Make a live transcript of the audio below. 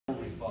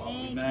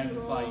We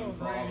magnify you,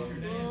 Father.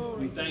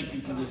 We thank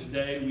you for this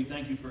day. We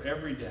thank you for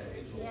every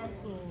day.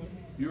 Yes, Lord.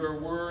 You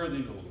are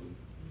worthy, Lord.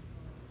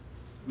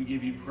 We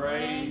give you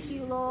praise. Thank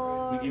you,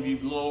 Lord. We give you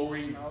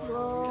glory in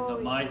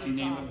the mighty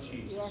name of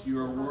Jesus. Yes, you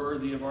are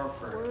worthy of our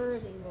praise.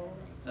 Worthy, Lord.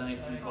 Thank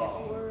you,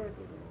 Father.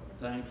 Worthy, Lord.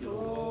 Thank you,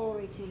 Lord.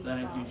 Glory to you,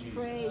 Thank you, Father. Jesus.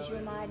 Praise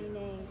your mighty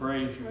name.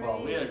 Praise you,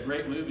 Father. We had a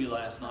great movie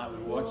last night. We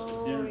watched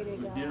dinner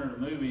and a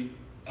movie.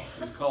 It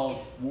was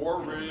called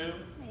War Room.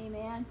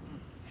 Amen.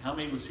 How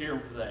many was here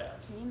for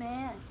that?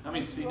 Amen. How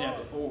many's seen that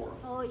before?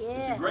 Oh,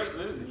 yes. It's a great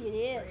movie.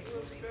 It is.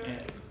 And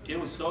it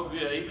was so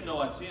good. Even though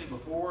I'd seen it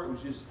before, it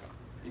just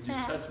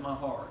touched my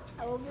heart.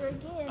 Over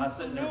again. I was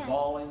sitting there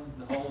bawling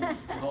the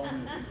whole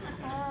movie.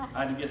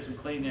 I had to get some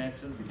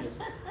Kleenexes because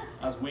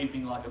I was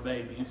weeping like a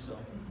baby. So,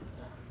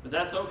 but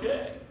that's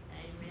okay.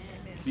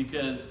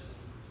 Because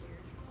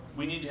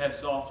we need to have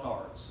soft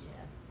hearts.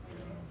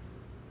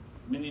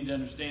 We need to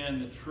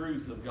understand the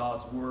truth of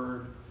God's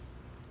Word.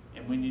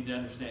 And we need to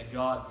understand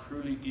God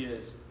truly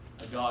is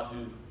a God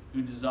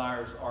who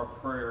desires our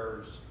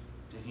prayers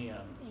to Him.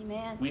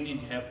 Amen. We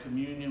need to have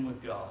communion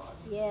with God.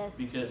 Yes.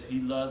 Because He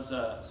loves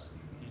us.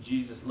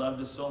 Jesus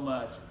loved us so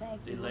much that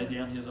He laid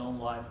down His own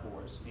life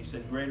for us. He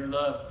said, greater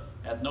love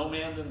hath no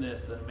man than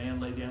this, that a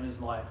man lay down his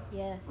life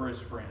for his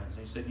friends.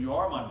 And He said, you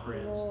are my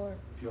friends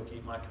if you'll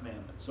keep my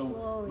commandments.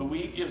 So, but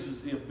He gives us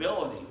the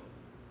ability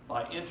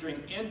by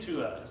entering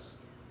into us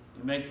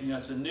and making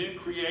us a new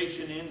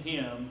creation in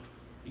Him.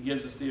 He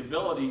gives us the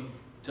ability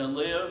to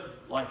live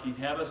like He'd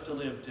have us to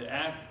live, to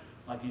act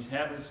like He's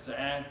had us to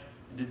act,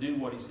 and to do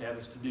what He's had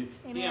us to do.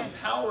 Amen. He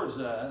empowers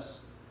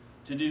us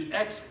to do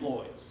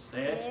exploits.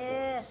 Say exploits.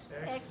 Yes,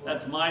 exploits.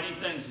 That's mighty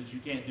things that you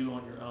can't do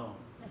on your own.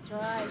 That's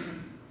right.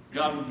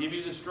 God will give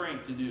you the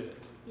strength to do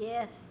it.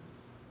 Yes.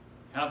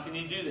 How can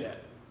He do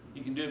that?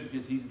 He can do it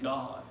because He's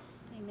God.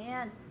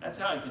 Amen. That's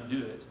how He can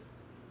do it.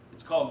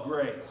 It's called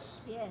grace.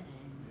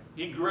 Yes.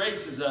 He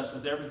graces us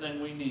with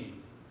everything we need.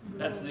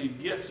 That's the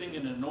gifting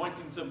and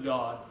anointings of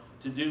God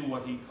to do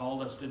what He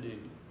called us to do.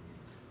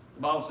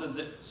 The Bible says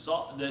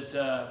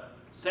that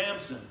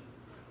Samson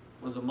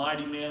was a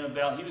mighty man of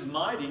valor. He was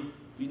mighty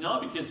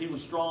not because he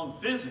was strong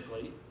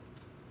physically,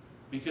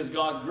 because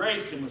God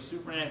graced him with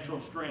supernatural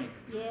strength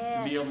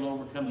to be able to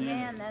overcome the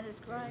enemy. That is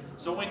great.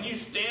 So when you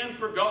stand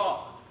for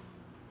God,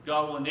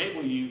 God will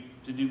enable you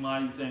to do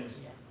mighty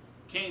things.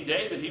 King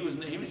David, he was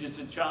just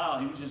a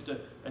child. He was just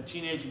a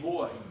teenage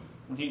boy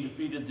when he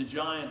defeated the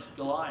giant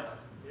Goliath.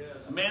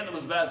 A man that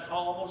was about as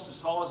tall, almost as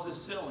tall as this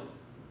ceiling.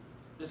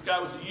 This guy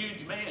was a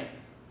huge man.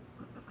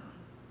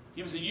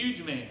 He was a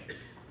huge man.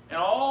 And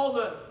all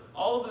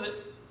of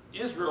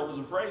Israel was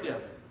afraid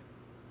of him.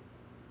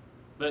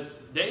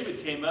 But David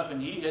came up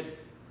and he had,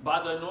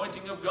 by the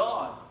anointing of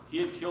God, he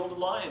had killed a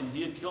lion.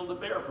 He had killed a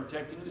bear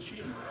protecting the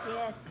sheep.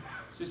 Yes.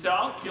 So he said,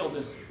 I'll kill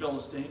this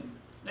Philistine. And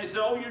they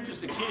said, oh, you're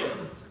just a kid.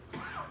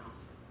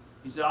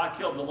 He said, I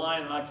killed the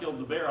lion and I killed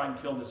the bear. I can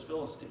kill this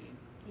Philistine.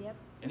 Yep.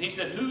 And he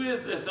said, who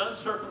is this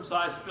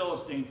uncircumcised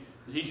Philistine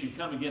that he should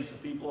come against the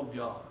people of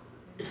God?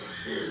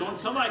 So when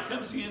somebody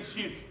comes against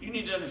you, you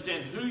need to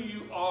understand who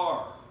you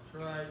are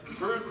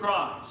through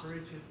Christ.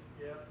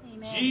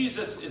 Amen.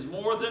 Jesus is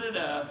more than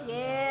enough.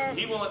 Yes.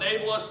 He will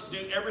enable us to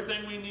do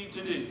everything we need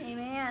to do.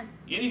 Amen.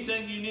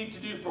 Anything you need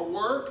to do for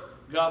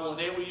work, God will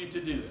enable you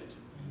to do it.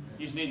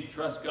 You just need to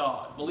trust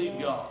God. Believe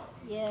God.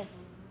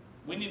 Yes.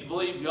 We need to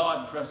believe God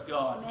and trust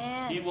God.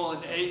 Amen. He will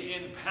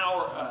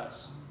empower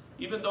us.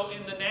 Even though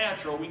in the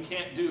natural we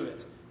can't do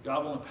it,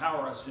 God will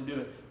empower us to do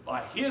it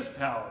by His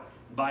power,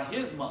 by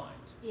His mind.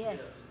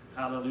 Yes.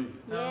 Hallelujah.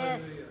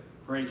 Yes.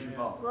 Praise you,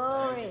 Father.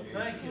 Glory.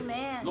 Thank you.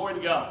 Amen. Glory to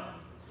God.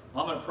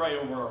 I'm going to pray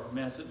over our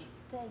message.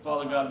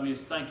 Father God, we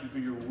just thank you for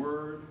your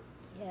word.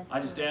 Yes. I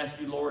just ask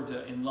you, Lord,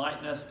 to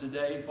enlighten us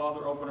today.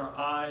 Father, open our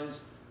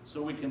eyes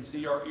so we can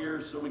see, our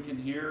ears so we can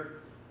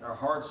hear, our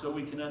hearts so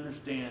we can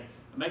understand.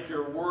 Make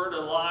your word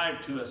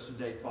alive to us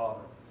today,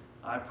 Father.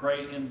 I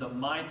pray in the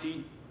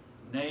mighty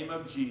name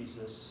of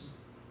Jesus.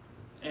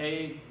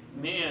 Amen.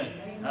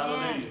 Amen.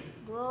 Hallelujah.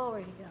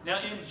 Glory to God.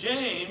 Now in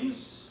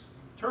James,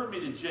 turn me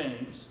to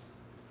James.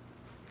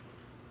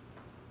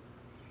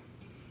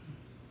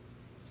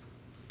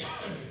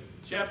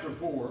 Chapter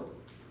 4,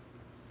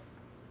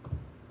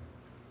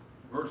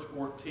 verse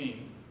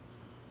 14.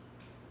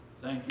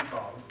 Thank you,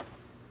 Father.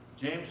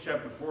 James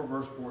chapter 4,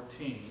 verse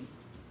 14.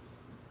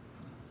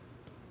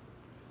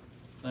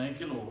 Thank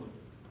you, Lord.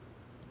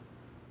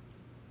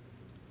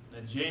 Now,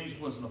 James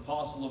was an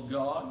apostle of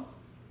God.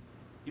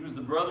 He was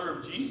the brother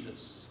of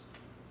Jesus.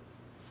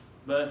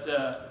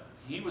 But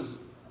he was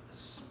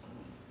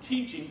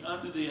teaching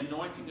under the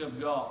anointing of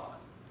God.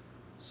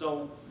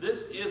 So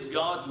this is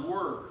God's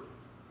word.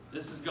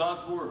 This is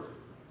God's word.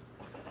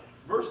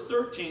 Verse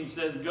 13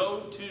 says,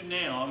 go to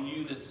now,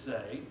 you that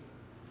say,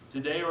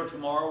 today or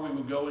tomorrow we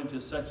will go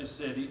into such a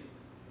city,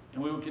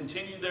 and we will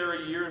continue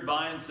there a year and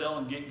buy and sell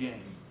and get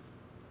gain.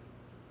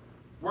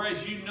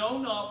 Whereas you know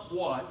not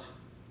what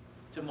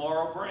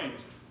tomorrow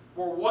brings.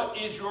 For what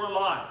is your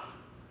life?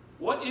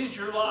 What is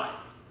your life?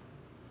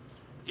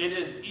 It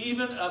is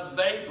even a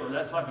vapor.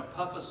 That's like a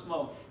puff of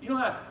smoke. You know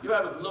how you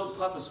have a little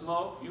puff of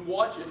smoke? You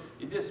watch it,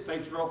 it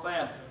dissipates real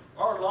fast.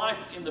 Our life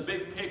in the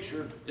big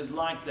picture is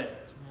like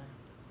that.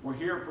 We're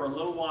here for a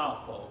little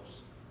while,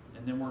 folks,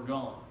 and then we're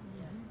gone.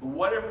 But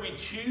whatever we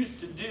choose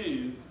to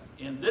do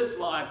in this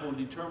life will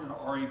determine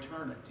our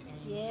eternity.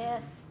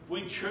 Yes. If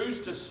we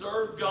choose to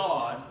serve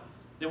God,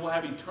 then we'll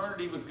have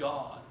eternity with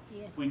God.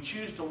 Yes. If we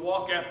choose to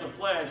walk after the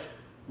flesh,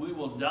 we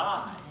will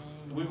die.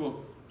 And we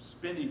will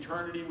spend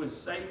eternity with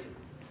Satan.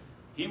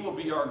 He will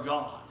be our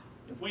God.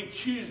 If we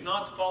choose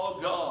not to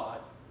follow God,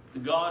 the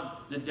God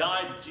that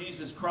died,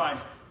 Jesus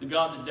Christ, the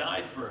God that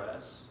died for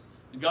us,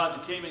 the God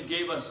that came and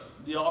gave us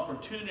the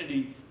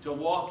opportunity to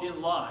walk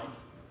in life,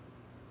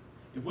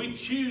 if we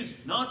choose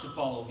not to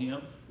follow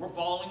Him, we're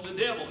following the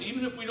devil.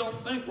 Even if we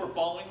don't think we're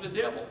following the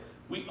devil,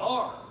 we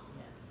are.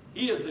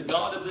 He is the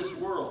God of this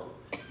world.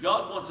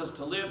 God wants us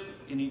to live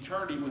in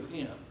eternity with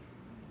Him.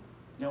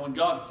 Now, when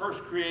God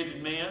first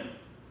created man,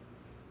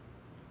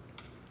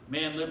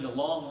 man lived a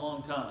long,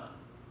 long time.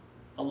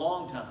 A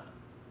long time.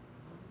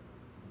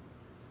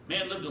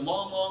 Man lived a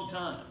long, long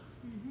time.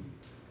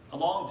 A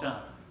long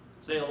time.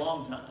 Say a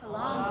long time. A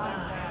long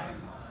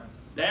time.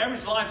 The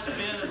average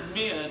lifespan of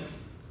men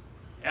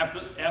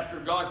after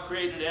God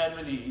created Adam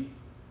and Eve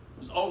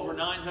was over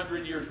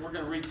 900 years. We're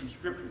going to read some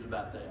scriptures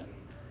about that.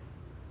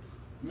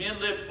 Men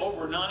lived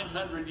over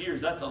 900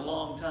 years. That's a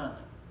long time.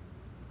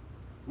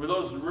 Were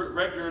those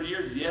regular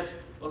years? Yes,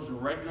 those are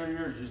regular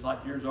years, just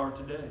like yours are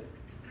today.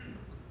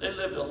 They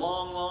lived a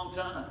long, long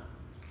time.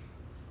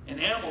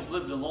 And animals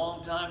lived a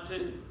long time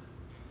too.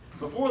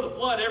 Before the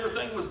flood,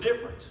 everything was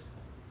different.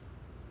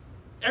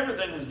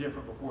 Everything was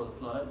different before the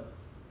flood.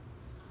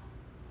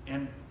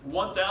 And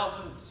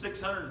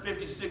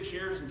 1,656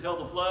 years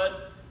until the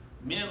flood,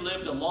 men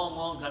lived a long,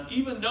 long time.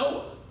 Even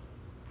Noah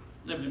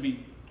lived to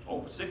be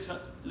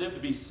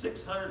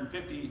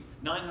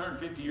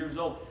 950 years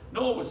old.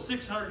 Noah was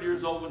 600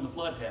 years old when the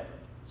flood happened.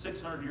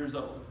 600 years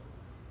old.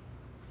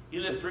 He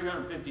lived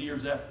 350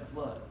 years after the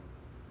flood.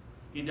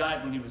 He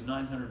died when he was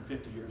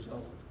 950 years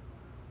old.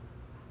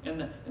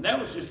 And that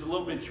was just a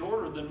little bit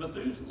shorter than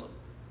Methuselah.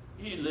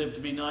 He lived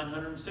to be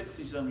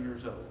 960-some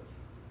years old.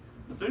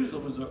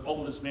 Methuselah was the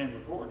oldest man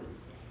recorded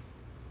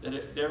that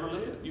ever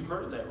lived. You've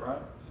heard of that,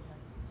 right?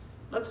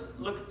 Let's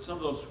look at some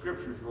of those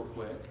scriptures real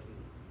quick.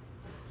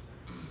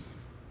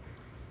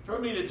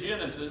 Turn me to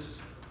Genesis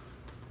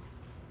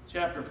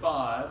chapter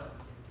 5,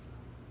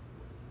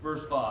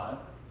 verse 5.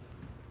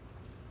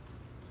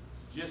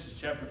 Genesis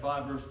chapter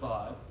 5, verse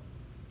 5.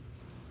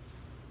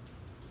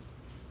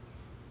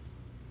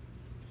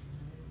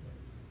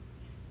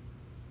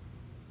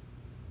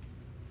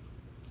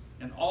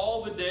 And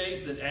all the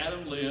days that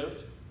Adam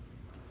lived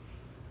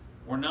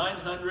were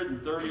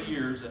 930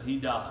 years, and he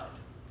died.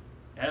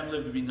 Adam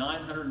lived to be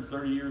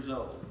 930 years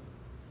old.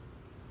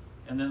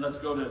 And then let's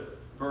go to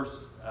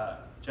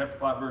chapter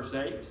 5, verse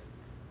 8.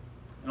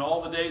 And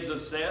all the days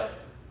of Seth,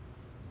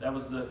 that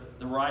was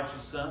the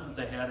righteous son that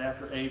they had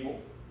after Abel.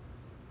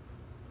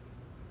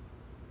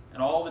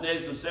 And all the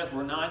days of Seth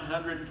were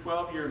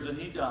 912 years, and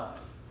he died.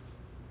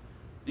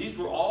 These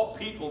were all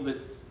people that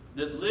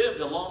lived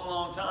a long,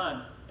 long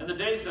time. And the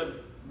days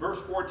of, verse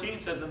 14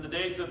 says, and the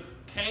days of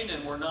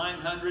Canaan were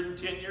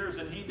 910 years,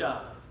 and he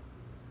died.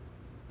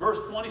 Verse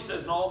 20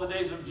 says, and all the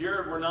days of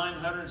Jared were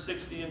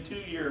 962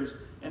 years,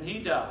 and he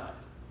died.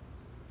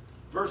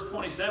 Verse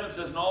 27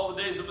 says, and all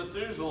the days of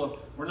Methuselah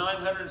were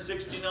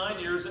 969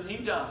 years, and he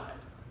died.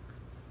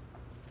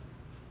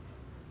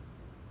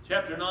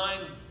 Chapter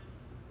 9,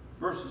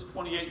 verses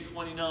 28 and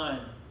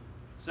 29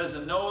 says,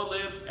 and Noah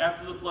lived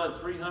after the flood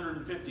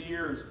 350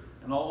 years,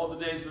 and all the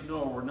days of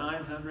Noah were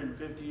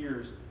 950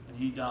 years, and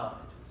he died.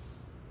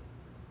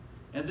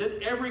 And then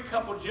every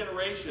couple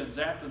generations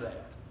after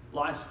that,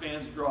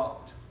 lifespans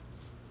dropped.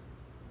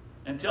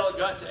 Until it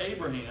got to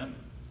Abraham.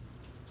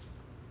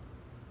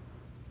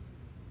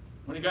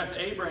 When it got to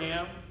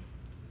Abraham,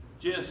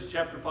 Genesis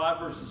chapter 5,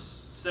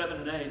 verses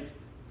 7 and 8, it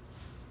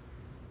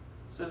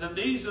says, and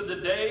these are the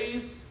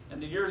days and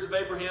the years of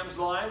Abraham's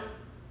life,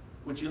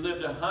 which he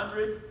lived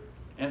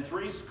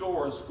 103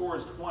 score. A score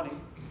is 20.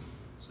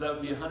 So that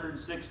would be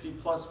 160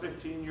 plus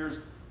 15 years.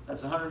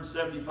 That's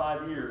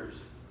 175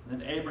 years.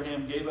 And then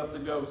Abraham gave up the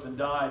ghost and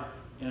died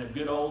in a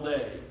good old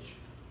age.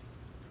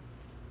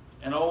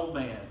 An old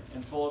man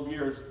and full of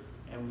years,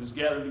 and was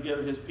gathered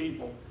together his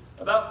people.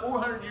 About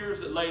 400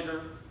 years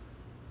later,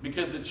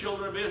 because the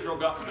children of Israel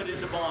got put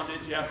into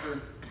bondage after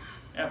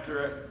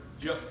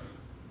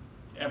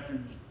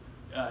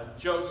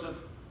Joseph,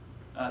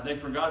 they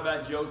forgot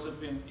about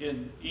Joseph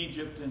in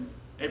Egypt, and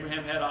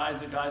Abraham had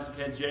Isaac, Isaac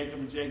had Jacob,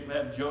 and Jacob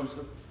had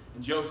Joseph,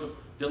 and Joseph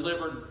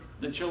delivered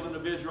the children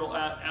of Israel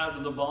out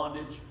of the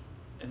bondage,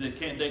 and they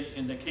came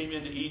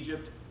into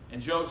Egypt,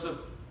 and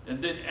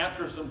then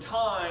after some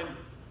time,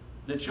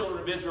 the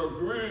children of Israel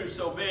grew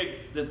so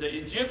big that the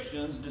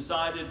Egyptians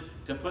decided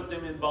to put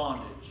them in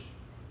bondage.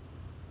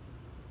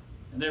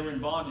 And they were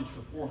in bondage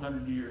for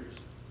 400 years.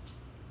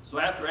 So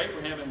after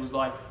Abraham, it was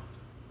like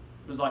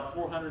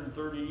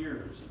 430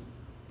 years,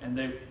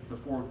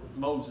 before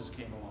Moses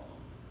came along.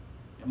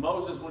 And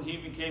Moses, when he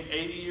became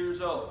 80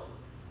 years old,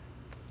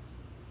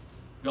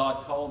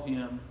 God called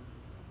him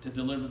to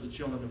deliver the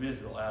children of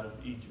Israel out of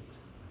Egypt.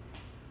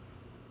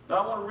 But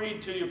I want to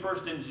read to you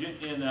first in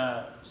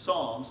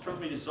Psalms. Turn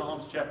me to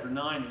Psalms chapter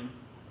 90.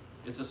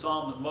 It's a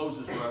psalm that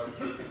Moses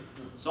wrote.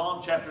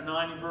 Psalm chapter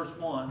 90, verse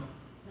 1.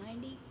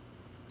 90?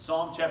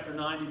 Psalm chapter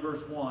 90,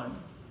 verse 1.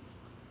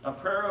 A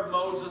prayer of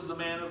Moses, the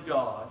man of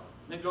God.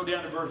 Then go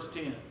down to verse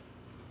 10.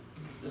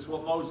 This is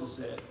what Moses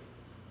said.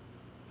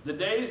 The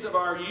days of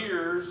our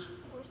years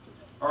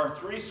are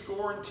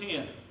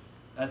 70.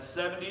 That's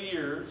 70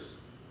 years.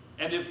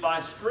 And if by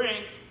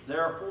strength,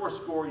 there are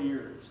 80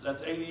 years.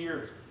 That's 80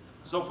 years.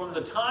 So from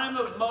the time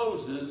of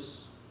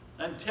Moses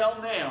until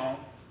now,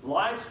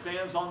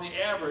 lifespans on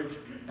the average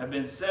have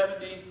been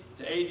 70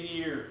 to 80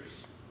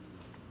 years.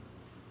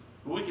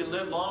 But we can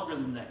live longer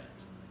than that.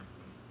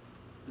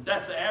 But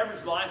that's the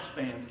average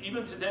lifespans,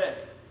 even today,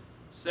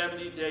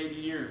 70 to 80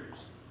 years.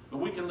 But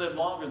we can live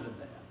longer than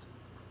that.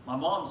 My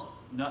mom's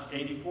not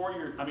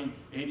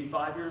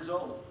 85 years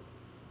old.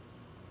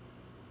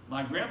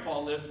 My grandpa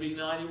lived to be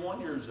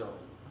 91 years old.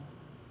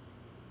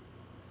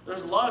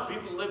 There's a lot of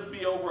people that live to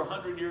be over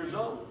 100 years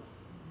old,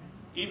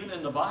 even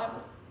in the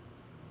Bible.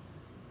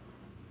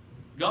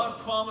 God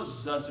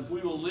promises us if we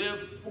will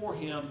live for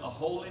Him a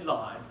holy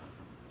life,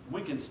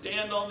 we can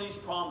stand on these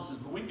promises,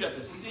 but we've got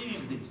to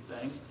seize these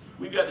things.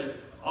 We've got to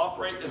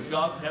operate as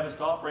God would have us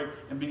to operate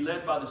and be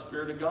led by the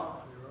Spirit of God.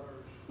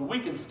 But we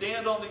can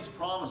stand on these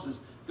promises.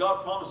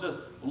 God promised us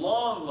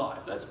long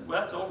life.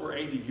 That's over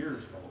 80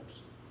 years,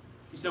 folks.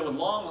 He said, with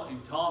long life,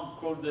 Tom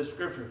quoted this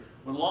scripture,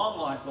 with long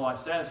life will I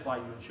satisfy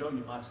you and show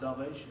you my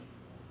salvation.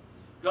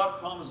 God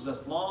promises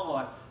us long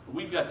life, but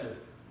we've got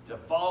to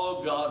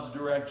follow God's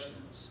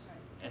directions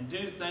and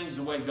do things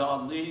the way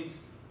God leads,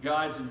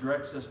 guides, and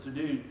directs us to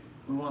do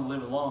if we want to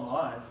live a long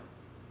life.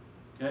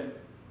 Okay?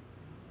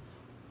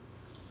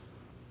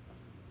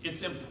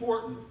 It's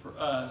important for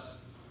us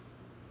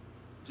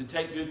to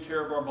take good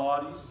care of our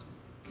bodies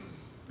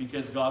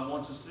because God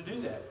wants us to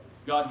do that.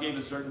 God gave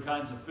us certain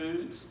kinds of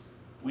foods.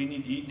 We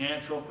need to eat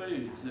natural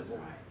foods that will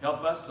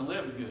help us to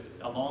live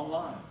a long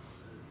life.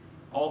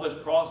 All this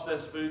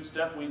processed food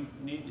stuff, we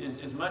need,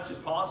 as much as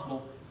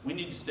possible, we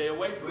need to stay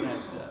away from that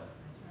stuff.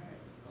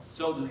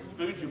 So the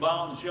foods you buy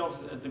on the shelves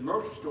at the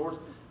grocery stores,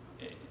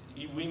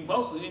 we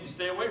mostly need to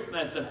stay away from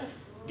that stuff.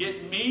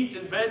 Get meat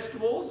and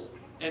vegetables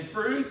and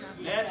fruits,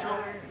 natural,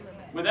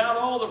 without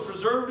all the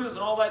preservatives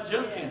and all that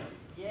junk in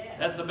it.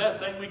 That's the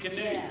best thing we can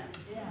do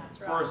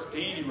for us to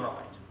eat right.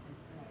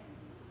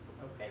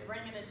 Okay,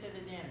 bringing it to the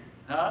dinners.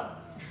 Huh?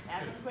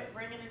 Have them quit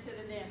bringing it to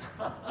the dinners.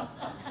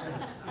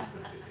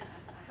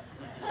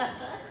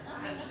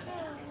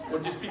 Well,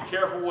 just be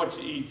careful what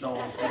you eat, is all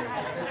I'm saying.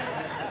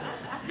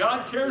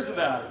 God cares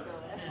about us.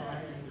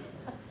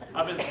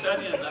 I've been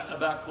studying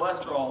about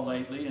cholesterol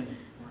lately,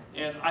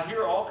 and I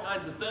hear all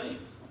kinds of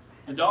things.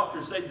 The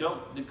doctors say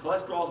the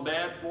cholesterol is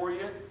bad for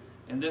you,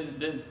 and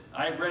then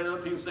I read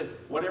other people say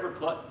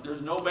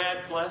there's no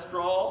bad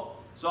cholesterol.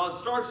 So I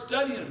started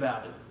studying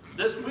about it.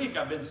 This week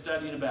I've been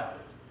studying about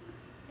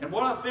it, and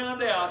what I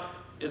found out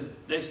is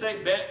they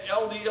say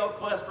LDL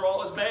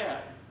cholesterol is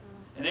bad,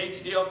 and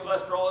HDL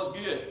cholesterol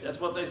is good. That's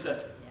what they say.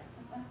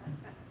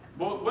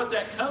 But what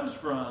that comes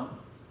from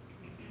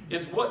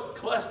is what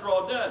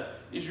cholesterol does.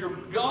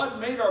 God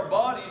made our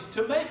bodies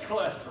to make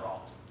cholesterol.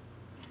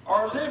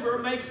 Our liver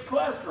makes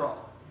cholesterol.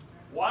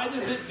 Why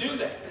does it do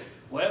that?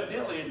 Well,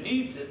 evidently it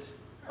needs it.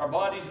 Our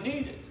bodies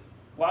need it.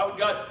 Why would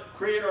God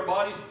create our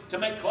bodies to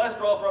make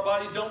cholesterol if our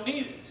bodies don't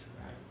need it?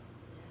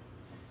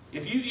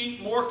 If you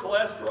eat more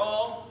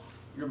cholesterol,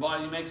 your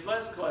body makes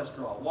less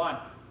cholesterol. Why?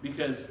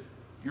 Because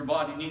your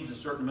body needs a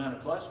certain amount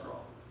of cholesterol.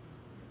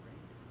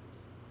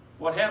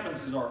 What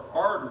happens is our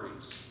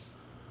arteries,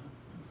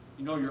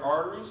 you know your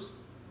arteries?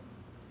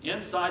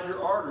 Inside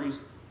your arteries,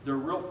 they're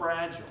real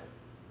fragile.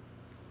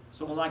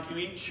 So when like you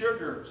eat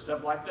sugar,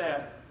 stuff like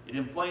that, it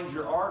inflames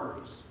your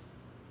arteries.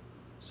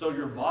 So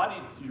your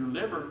body, your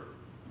liver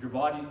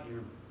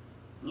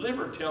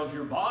tells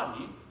your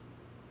body,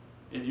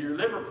 and your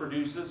liver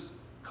produces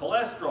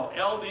cholesterol,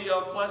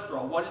 LDL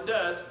cholesterol. What it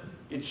does,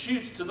 it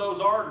shoots to those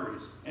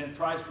arteries and it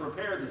tries to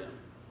repair them.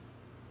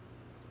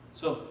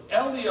 So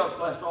LDL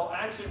cholesterol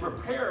actually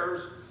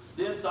repairs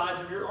the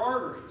insides of your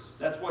arteries.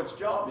 That's what its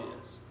job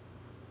is.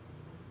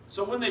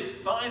 So when they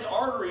find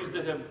arteries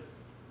that have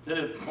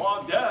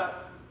clogged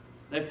up,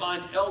 they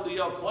find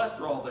LDL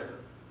cholesterol there.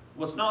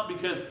 Well, it's not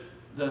because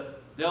the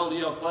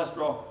LDL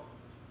cholesterol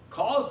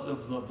caused the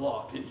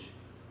blockage.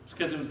 It's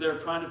because it was there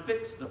trying to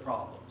fix the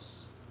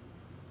problems.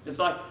 It's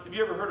like, have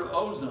you ever heard of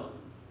ozone?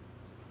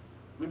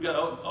 We've got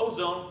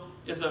ozone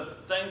is a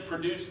thing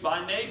produced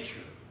by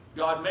nature.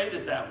 God made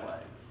it that way.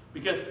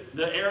 Because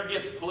the air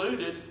gets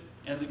polluted,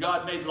 and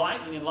God made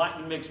lightning, and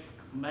lightning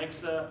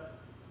makes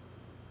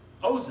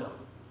ozone.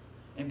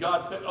 And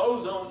God put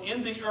ozone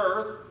in the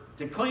earth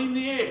to clean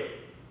the air.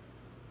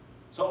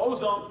 So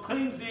ozone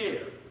cleans the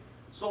air.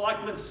 So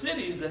like when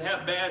cities that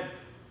have bad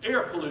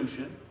air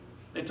pollution,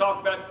 they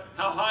talk about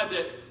how high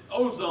the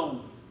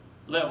ozone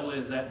level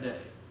is that day.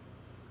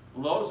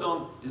 Well, the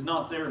ozone is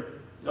not there.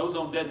 The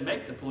ozone doesn't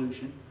make the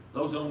pollution. The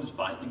ozone is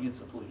fighting against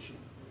the pollution.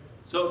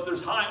 So if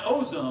there's high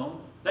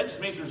ozone, that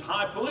just means there's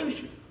high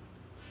pollution.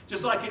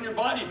 Just like in your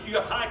body, if you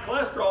have high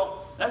cholesterol,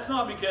 that's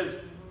not because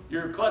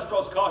your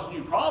cholesterol is causing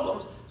you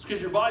problems. It's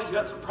because your body's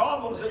got some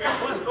problems that the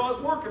cholesterol is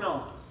working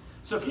on.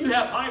 So if you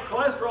have high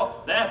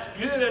cholesterol, that's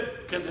good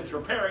because it's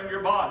repairing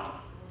your body.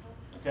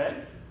 Okay?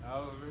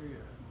 Hallelujah.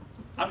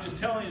 I'm just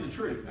telling you the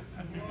truth.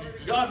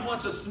 God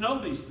wants us to know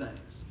these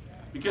things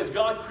because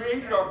God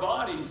created our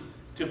bodies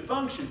to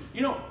function.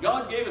 You know,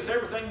 God gave us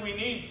everything we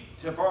need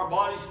for our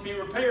bodies to be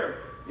repaired.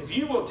 If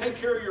you will take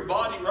care of your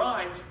body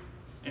right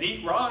and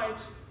eat right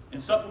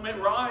and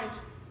supplement right,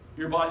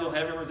 your body will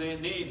have everything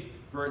it needs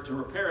for it to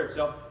repair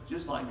itself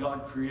just like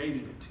God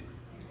created it to.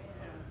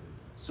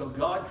 So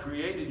God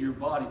created your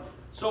body.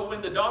 So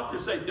when the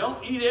doctors say,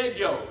 don't eat egg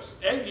yolks,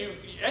 egg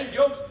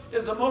yolks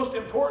is the most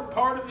important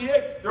part of the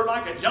egg. They're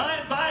like a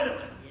giant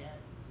vitamin. Yes.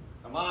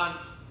 Come on.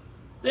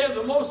 They have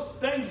the most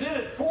things in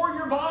it for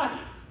your body.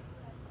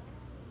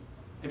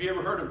 Have you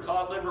ever heard of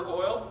cod liver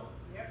oil?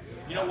 Yep.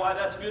 You know why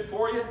that's good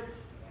for you?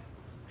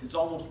 It's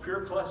almost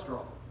pure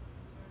cholesterol.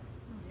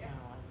 Yeah.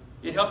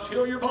 It helps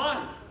heal your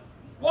body.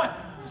 Why?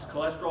 Because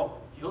cholesterol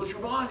heals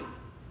your body.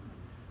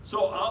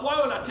 So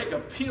why would I take a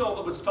pill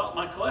that would stop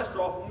my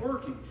cholesterol from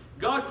working?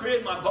 God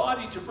created my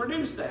body to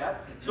produce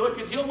that so it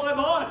could heal my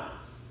body.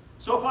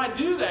 So if I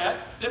do that,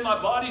 then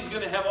my body's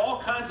going to have all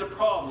kinds of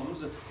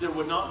problems that it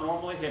would not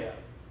normally have.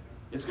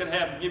 It's going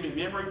to give me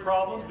memory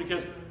problems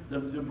because the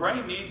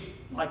brain needs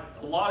like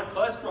a lot of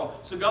cholesterol.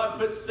 So God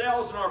puts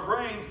cells in our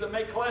brains that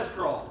make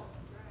cholesterol.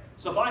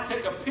 So if I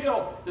take a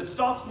pill that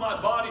stops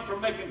my body from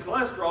making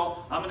cholesterol,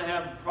 I'm going to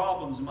have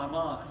problems in my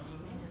mind.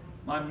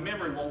 My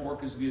memory won't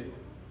work as good.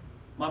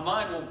 My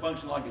mind won't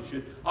function like it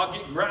should. I'll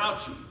get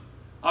grouchy.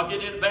 I'll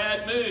get in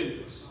bad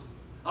moods.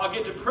 I'll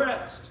get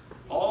depressed.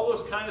 All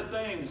those kind of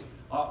things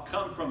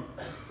come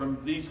from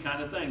these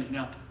kind of things.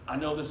 Now, I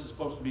know this is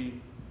supposed to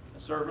be a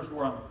service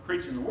where I'm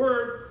preaching the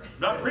Word,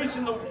 but I'm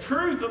preaching the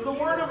truth of the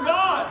Word of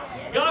God.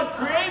 God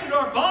created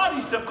our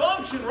bodies to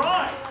function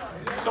right.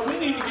 So we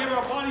need to give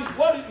our bodies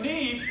what it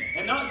needs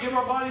and not give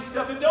our bodies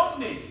stuff it don't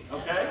need.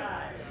 Okay?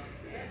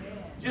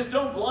 Just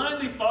don't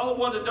blindly follow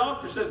what the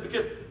doctor says,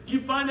 because you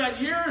find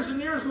out years and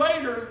years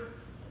later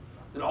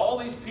that all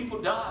these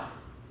people died.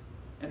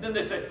 And then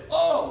they say,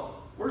 oh,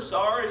 we're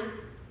sorry.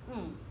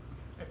 And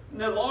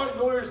the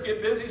lawyers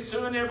get busy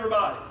suing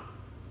everybody.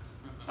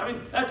 I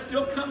mean, that's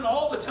still coming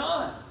all the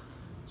time.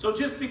 So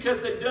just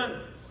because they've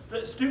done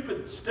the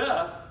stupid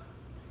stuff,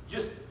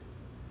 just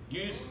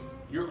use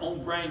your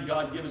own brain.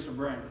 God give us a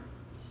brain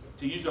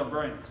to use our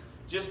brains.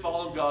 Just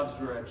follow God's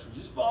direction.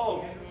 Just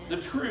follow the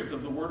truth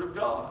of the Word of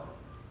God.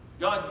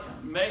 God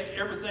made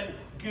everything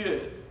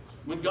good.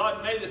 When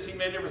God made us, He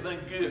made everything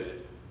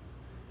good.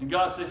 And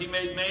God said He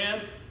made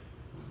man.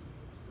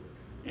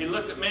 He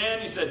looked at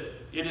man, He said,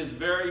 it is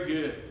very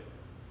good.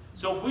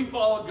 So if we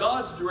follow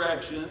God's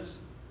directions,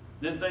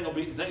 then things will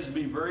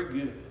be very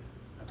good.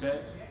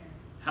 Okay?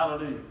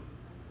 Hallelujah.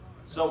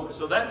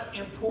 So that's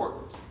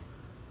important.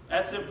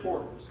 That's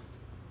important.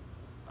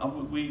 I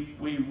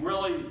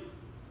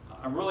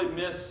really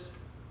miss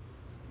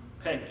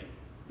Peggy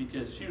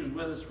because she was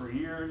with us for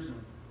years,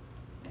 and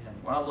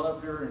I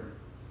loved her and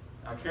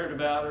I cared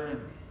about her,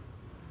 and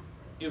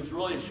it was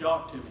really a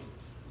shock to me.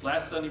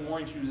 Last Sunday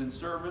morning she was in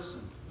service,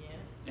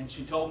 and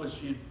she told us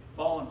she had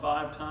fallen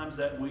 5 times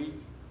that week,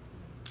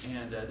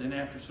 and then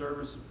after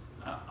service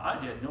I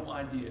had no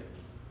idea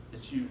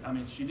that she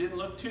didn't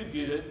look too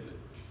good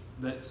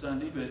but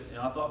Sunday, but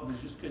I thought it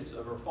was just because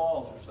of her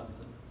falls or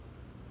something.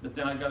 But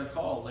then I got a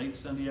call late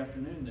Sunday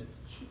afternoon that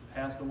she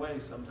passed away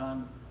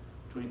sometime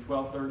between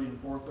 12:30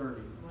 and 4:30.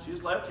 Wow. She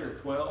was left here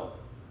at 12.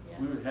 Yeah.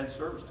 We had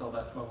service till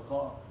about 12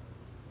 o'clock.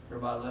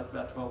 Everybody left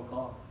about 12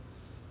 o'clock.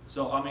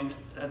 So, I mean,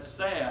 that's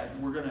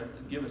sad. We're going to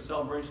give a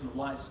celebration of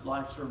life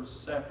service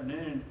this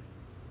afternoon.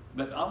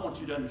 But I want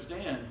you to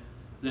understand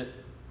that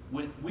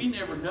we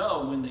never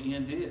know when the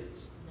end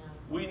is.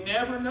 No. We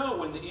never know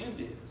when the end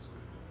is.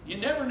 You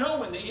never know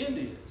when the end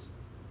is.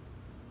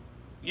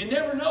 You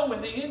never know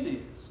when the end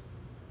is.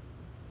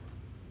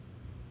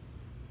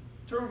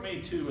 Turn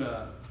me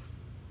to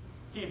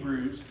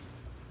Hebrews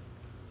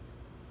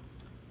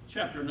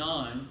chapter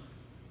 9,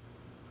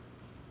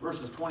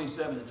 verses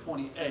 27 to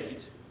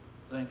 28.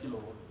 Thank you,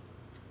 Lord.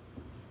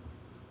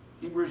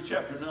 Hebrews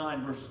chapter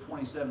 9, verses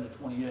 27 to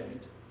 28.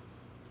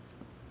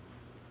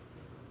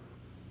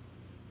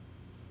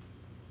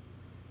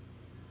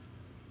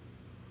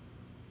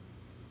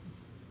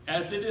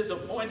 As it is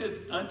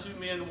appointed unto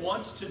men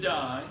once to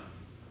die,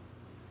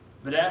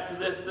 but after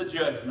this the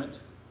judgment,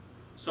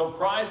 so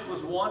Christ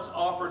was once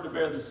offered to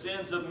bear the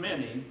sins of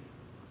many.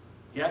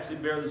 He actually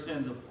bare the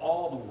sins of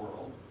all the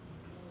world.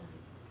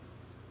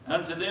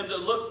 Unto them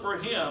that look for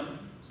Him,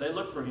 say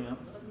look for Him,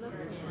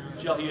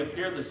 shall He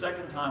appear the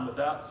second time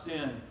without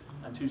sin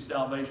unto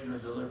salvation or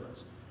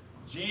deliverance.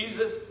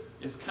 Jesus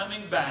is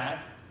coming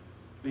back.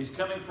 He's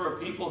coming for a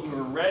people who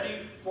are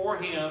ready for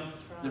Him,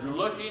 that are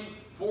looking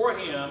for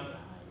Him.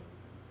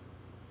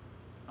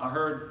 I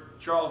heard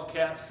Charles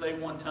Capps say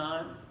one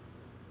time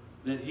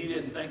that he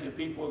didn't think that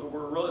people that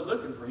were really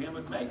looking for him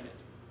would make it.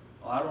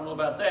 Well, I don't know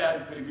about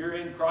that. If you're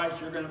in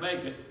Christ, you're going to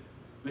make it.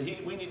 But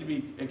we need to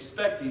be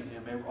expecting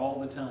him all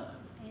the time.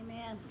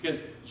 Amen.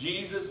 Because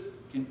Jesus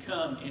can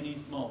come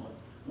any moment.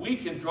 We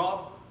can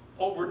drop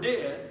over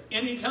dead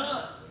any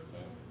time.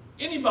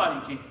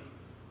 Anybody can.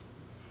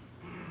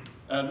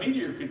 A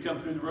meteor could come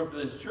through the roof of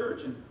this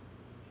church and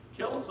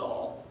kill us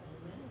all.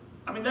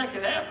 I mean, that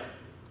could happen.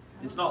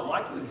 It's not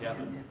likely to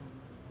happen,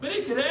 but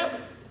it could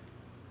happen.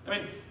 I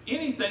mean,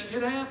 anything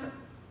could happen.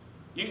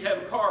 You could have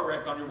a car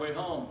wreck on your way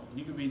home, and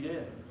you could be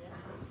dead.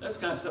 That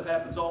kind of stuff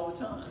happens all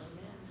the time.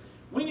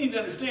 We need to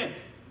understand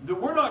that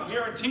we're not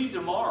guaranteed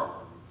tomorrow.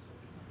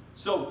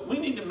 So we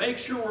need to make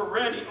sure we're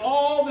ready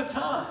all the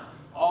time.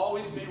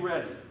 Always be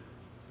ready.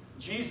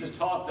 Jesus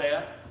taught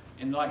that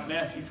in like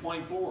Matthew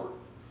 24.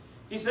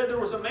 He said there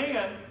was a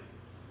man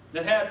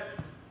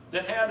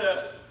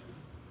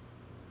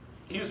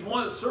he was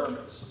one of the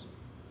servants.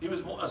 He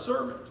was a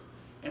servant.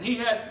 And he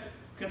had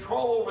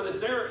control over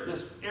this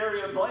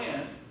area of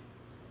land.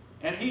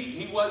 And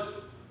he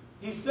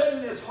said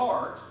in his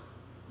heart,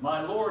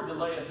 my Lord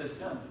delayeth his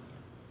coming.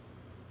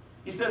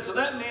 He said, so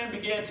that man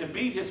began to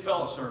beat his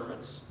fellow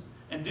servants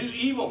and do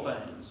evil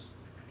things.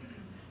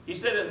 He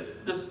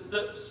said,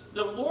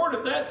 the Lord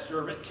of that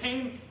servant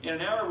came in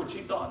an hour which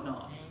he thought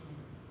not.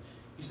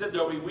 He said,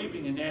 there'll be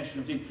weeping and gnashing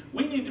of teeth.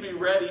 We need to be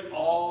ready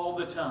all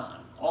the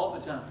time. All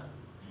the time.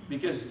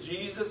 Because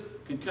Jesus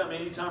could come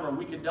anytime, or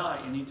we could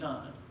die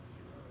anytime.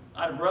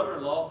 I had a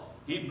brother-in-law,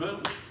 he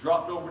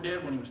dropped over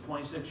dead when he was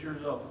 26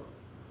 years old.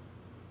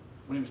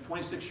 When he was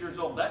 26 years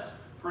old, that's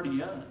pretty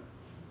young.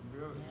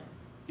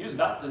 He was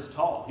about this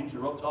tall. He was a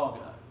real tall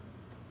guy.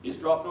 He just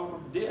dropped over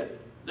dead.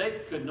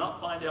 They could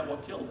not find out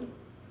what killed him.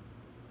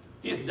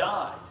 He just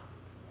died.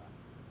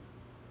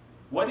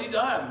 What did he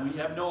die of? We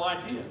have no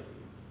idea.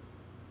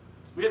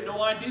 We have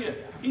no idea.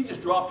 He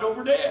just dropped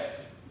over dead.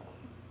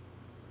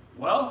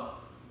 Well,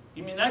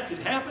 you mean that could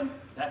happen?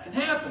 That can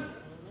happen.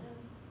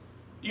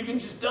 You can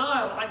just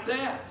die like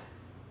that.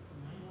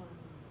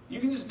 You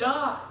can just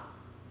die.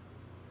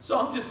 So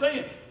I'm just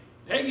saying,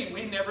 Peggy,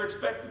 we never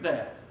expected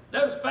that.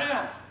 That was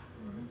fast.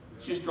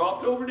 She just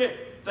dropped over dead.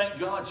 Thank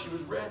God she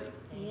was ready.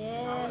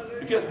 Yes.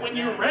 Because when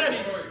you're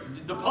ready,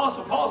 the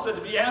Apostle Paul said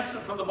to be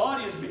absent from the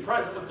body is to be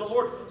present with the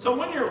Lord. So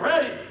when you're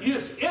ready, you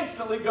just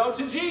instantly go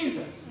to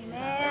Jesus.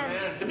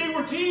 Amen. To be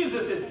where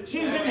Jesus is.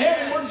 She's in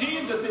heaven where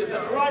Jesus is,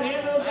 at the right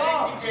hand of the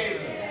Father.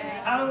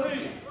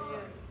 Hallelujah.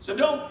 So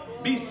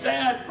don't be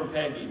sad for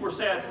Peggy. We're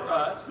sad for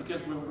us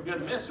because we were going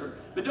to miss her.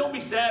 But don't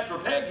be sad for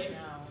Peggy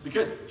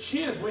because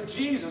she is with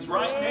Jesus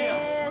right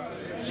now.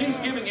 She's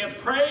giving him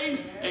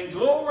praise and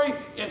glory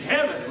in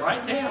heaven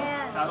right now.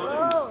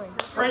 Hallelujah. Glory.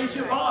 Praise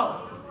you,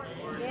 Father.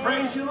 Yes.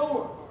 Praise you,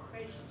 Lord.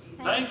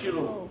 Thank you,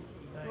 Lord.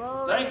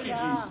 Glory Thank to you,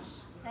 God.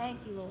 Jesus. Thank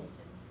you, Lord.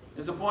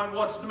 Is the point,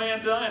 what's the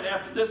man done?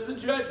 After this, the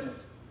judgment.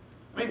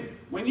 I mean,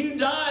 when you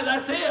die,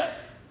 that's it.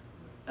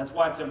 That's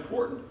why it's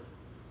important.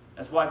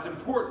 That's why it's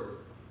important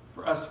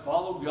for us to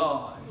follow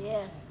God.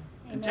 Yes.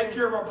 And take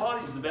care of our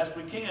bodies the best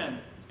we can.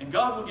 And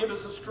God will give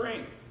us the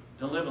strength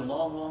to live a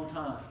long, long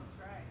time.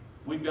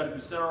 We've got to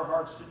set our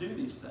hearts to do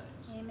these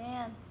things.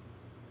 Amen.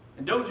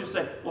 And don't just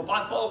say, well, if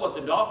I follow what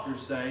the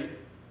doctors say,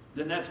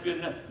 then that's good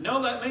enough.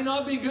 No, that may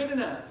not be good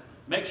enough.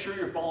 Make sure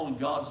you're following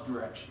God's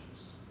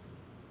directions.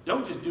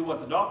 Don't just do what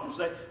the doctors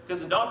say,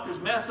 because the doctors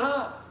mess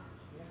up.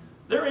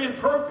 They're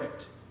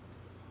imperfect.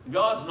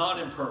 God's not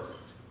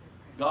imperfect.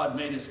 God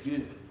made us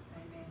good.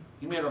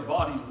 He made our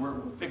bodies where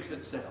it will fix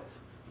itself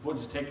if we'll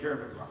just take care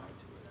of it right.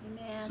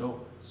 Amen.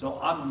 So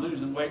I'm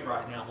losing weight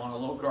right now. I'm on a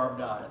low-carb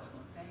diet.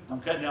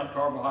 I'm cutting out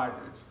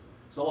carbohydrates.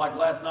 So like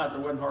last night, there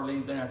wasn't hardly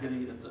anything I could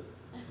eat at the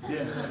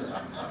dinner. So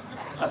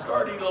I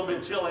started eating a little bit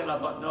of chili, and I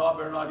thought, no, I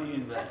better not eat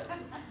any of that.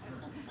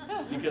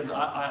 Because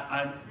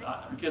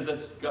because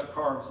it's got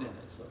carbs in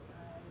it.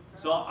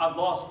 So I've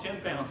lost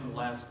 10 pounds in the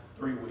last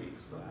 3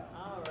 weeks.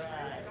 All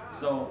right.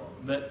 So,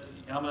 but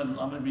I'm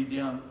gonna be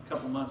down a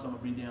couple months. I'm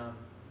gonna be down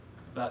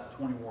about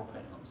 20 more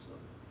pounds. So.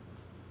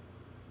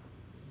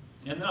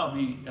 And then I'll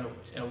be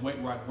at a weight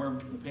where I can wear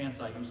the pants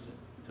I used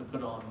to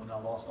put on when I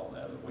lost all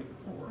that weight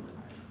before.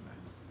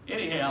 But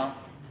anyhow,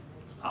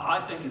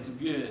 I think it's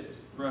good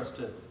for us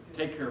to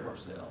take care of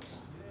ourselves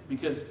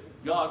because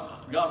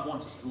God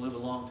wants us to live a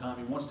long time.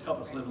 He wants to help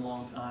us live a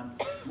long time.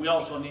 We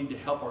also need to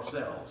help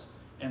ourselves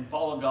and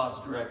follow God's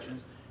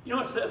directions. You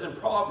know, it says in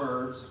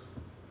Proverbs,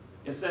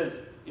 it says,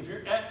 if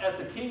you're at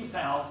the king's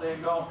house, they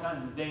have all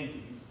kinds of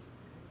dainties.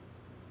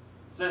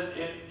 It says,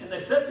 and they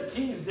set the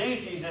king's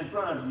dainties in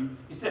front of you.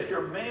 He said, if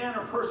you're a man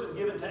or person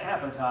given to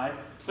appetite,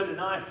 put a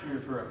knife to your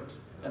throat.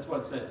 That's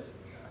what it says.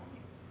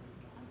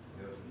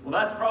 Well,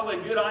 that's probably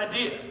a good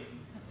idea.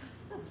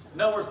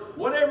 In other words,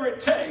 whatever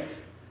it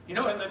takes. You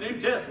know, in the New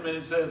Testament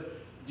it says,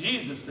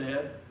 Jesus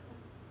said,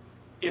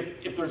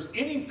 if there's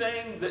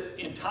anything that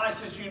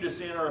entices you to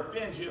sin or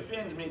offends me,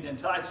 that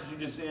entices you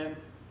to sin,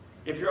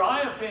 If your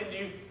eye offend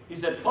you, he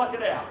said, pluck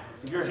it out.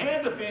 If your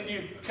hand offend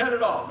you, cut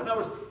it off. In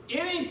other words,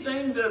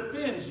 anything that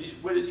offends you,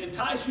 would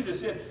entice you to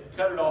sin,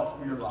 cut it off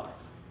from your life.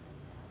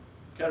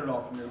 Cut it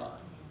off from your life.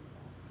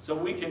 So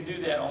we can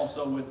do that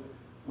also with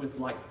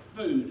like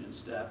food and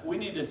stuff. We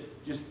need to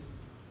just,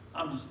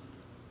 I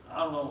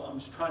don't know, I'm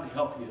just trying to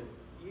help you.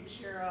 You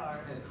sure are.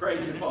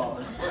 Praise your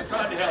Father. I'm just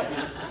trying to help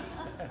you.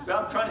 But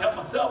I'm trying to help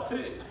myself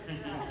too.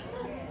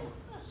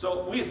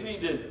 So we just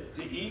need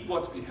to eat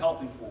what's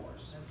healthy for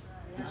us.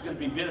 It's going to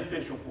be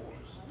beneficial for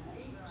us.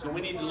 So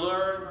we need to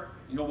learn,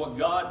 you know, what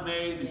God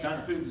made, the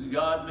kind of foods that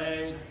God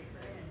made.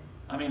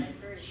 I mean,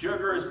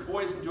 sugar is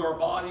poison to our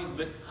bodies,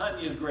 but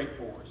honey is great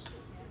for us.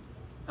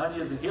 Honey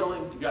is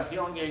got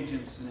healing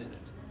agents in it.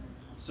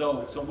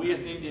 So we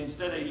just need to,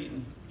 instead of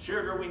eating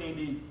sugar, we need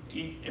to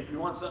eat, if you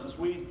want something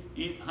sweet,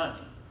 eat honey.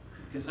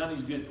 Because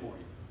honey's good for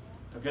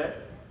you. Okay?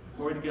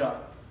 Glory to God.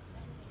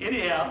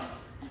 Anyhow,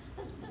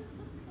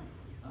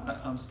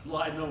 I'm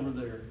sliding over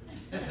there.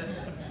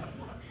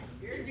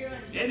 You're doing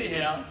it.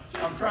 Anyhow,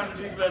 I'm trying to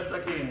do the best I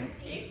can.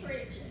 Keep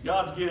preaching.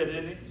 God's good,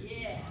 isn't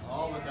He? Yeah.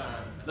 All the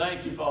time.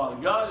 Thank you, Father.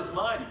 God is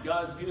mighty.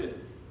 God is good.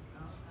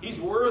 He's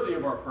worthy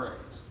of our praise.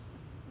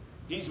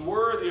 He's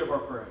worthy of our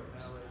praise.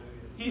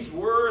 He's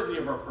worthy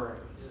of our praise.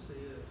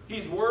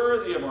 He's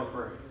worthy of our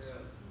praise.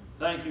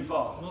 Thank you,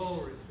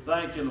 Father.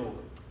 Thank you, Lord.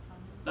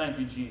 Thank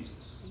you,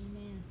 Jesus.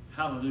 Amen.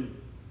 Hallelujah.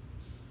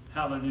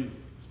 Hallelujah.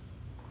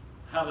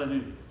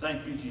 Hallelujah.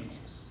 Thank you,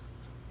 Jesus.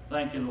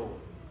 Thank you, Lord.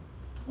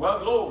 Well,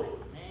 glory.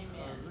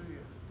 Amen.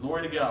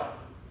 Glory to God.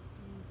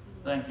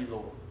 Thank you,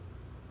 Lord.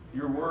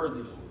 You're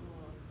worthy, Lord.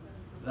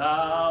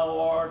 Thou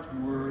art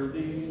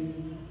worthy.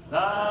 Thou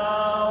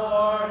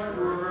art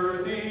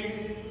worthy.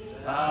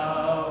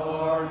 Thou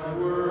art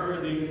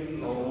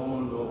worthy, O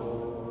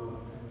Lord,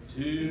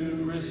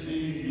 to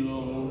receive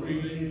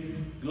glory,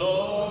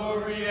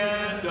 glory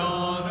and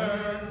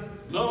honor,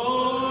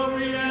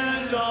 glory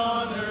and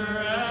honor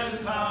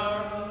and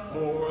power,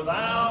 for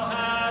thou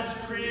hast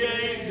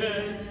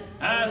created,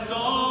 as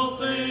all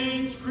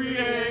things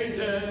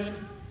created,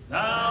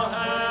 thou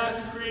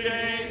hast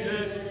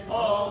created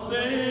all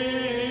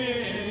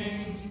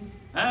things,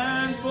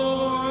 and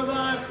for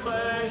thy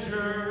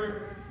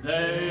pleasure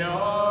they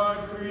are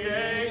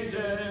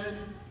created.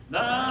 Thou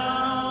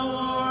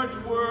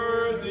art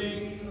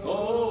worthy,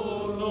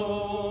 O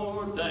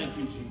Lord. Thank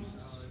you,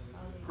 Jesus.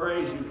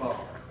 Praise you, Father.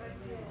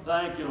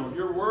 Thank you, Lord.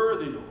 You're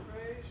worthy, Lord.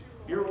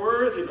 You're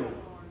worthy, Lord.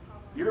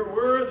 You're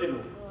worthy,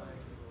 Lord.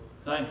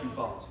 Thank you,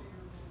 Father.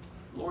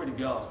 Glory to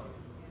God.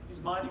 He's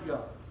mighty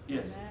God.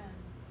 Yes.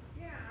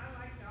 Yeah, I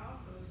like to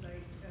also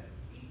say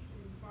eat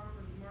from the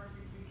farmer's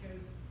market, because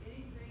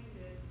anything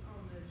that's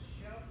on the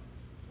shelf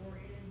or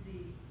in the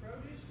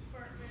produce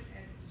department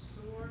at the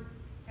store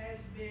has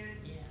been,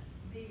 Yes.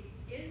 the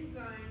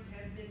enzymes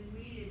have been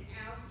weeded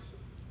out.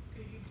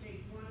 Because you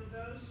take one of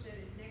those, set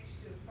it next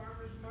to a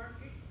farmer's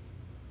market,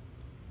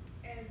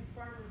 and the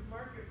farmer's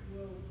market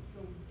will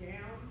go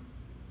down,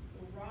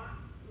 will rot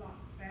a lot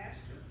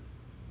faster.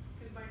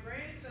 Because my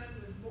grandson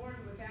was born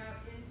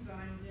without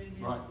enzymes in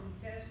his Right.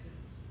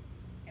 intestines,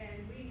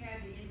 and we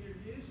had to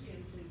introduce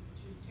him to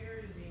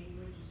terrazine,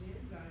 which is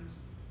enzymes,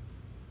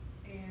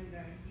 and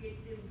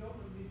get them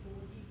going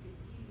before he could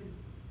even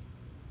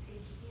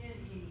take in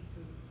any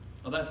food.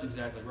 Oh, that's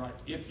exactly right.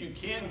 If you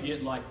can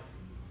get like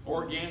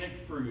organic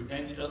fruit,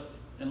 and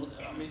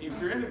I mean, if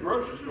you're in the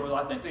grocery store,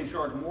 I think they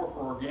charge more for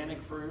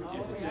organic fruit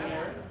if it's in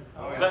there.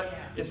 Oh, yeah. But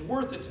it's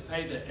worth it to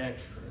pay the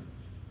extra,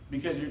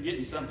 because you're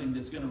getting something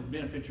that's going to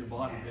benefit your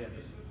body better.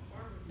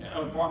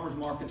 Yeah, farmer's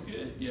market's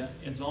good, yeah,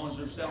 as long as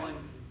they're selling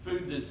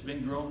food that's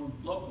been grown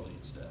locally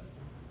and stuff.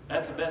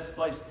 That's the best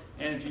place.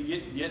 And if you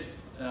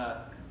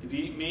if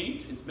you eat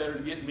meat, it's better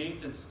to get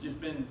meat that's just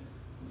been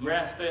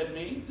grass-fed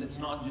meat, that's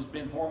not just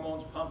been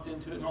hormones pumped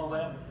into it and all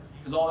that,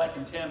 because all that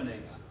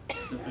contaminates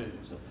the food.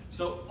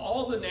 So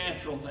all the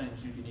natural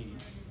things you can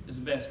eat is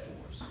best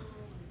for us.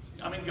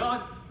 I mean,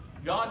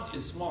 God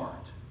is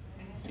smart.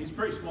 He's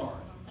pretty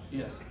smart.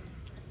 Yes.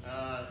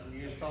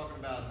 You was talking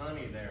about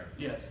honey there.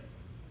 Yes.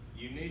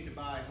 You need to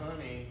buy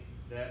honey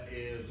that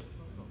is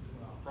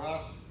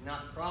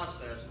not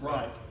processed,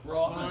 Right. but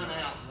Raw spun honey.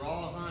 out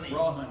raw honey,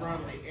 Raw honey.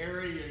 from the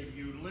area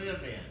you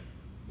live in.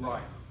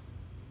 Right.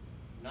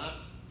 Not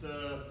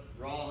the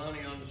raw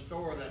honey on the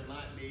store that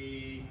might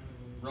be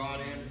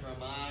brought in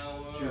from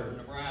Iowa Sure. or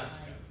Nebraska.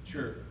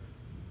 Sure.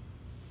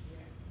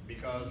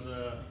 Because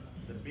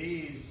the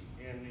bees,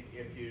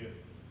 if you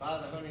buy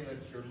the honey that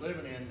you're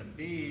living in, the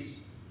bees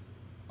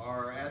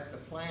are at the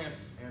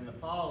plants and the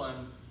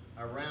pollen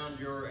around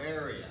your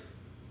area,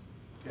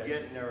 Okay.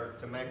 getting there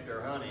to make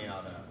their honey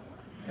out of.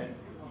 Okay.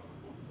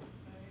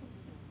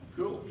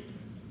 Cool.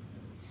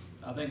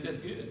 I think that's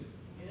good.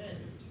 Good.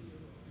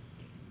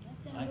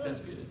 That's in I a think book.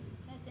 that's good.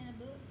 That's in a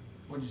book.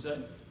 What'd you say?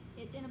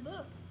 It's in a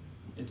book.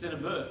 It's in a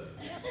book.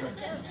 That's what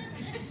I told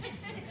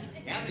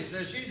you. Kathy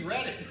says she's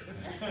read it.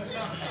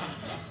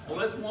 Well,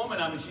 this woman,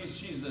 I mean,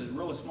 she's a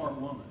really smart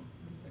woman.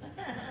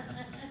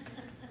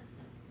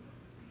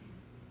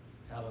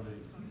 Hallelujah.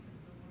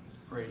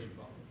 Praise you,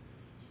 Father.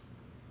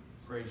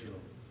 Praise you,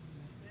 Lord.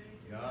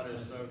 God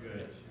is so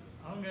good. Yes.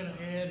 I'm gonna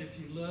add, if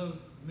you love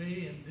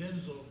me and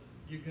Denzel,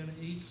 you're gonna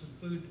eat some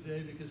food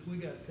today because we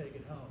gotta take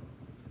it home.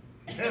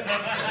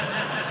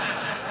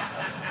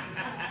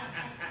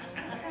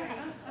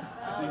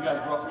 So you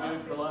guys brought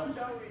food for lunch?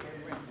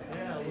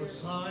 Yeah,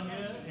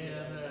 lasagna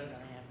and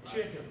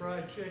chicken,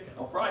 fried chicken.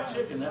 Oh, fried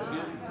chicken, that's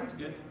good. That's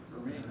good for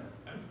me.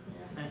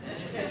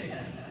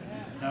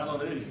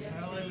 Hallelujah.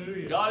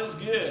 Hallelujah. God is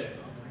good.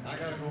 I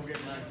gotta go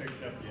get mine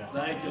picked up yet.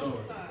 Thank you,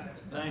 Lord.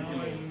 Thank you,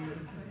 Lord.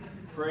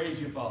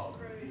 Praise you, Father.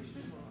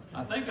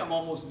 I think I'm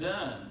almost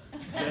done.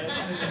 Okay?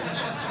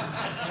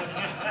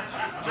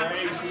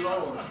 Praise you,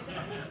 Lord.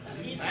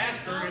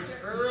 Pastor, it's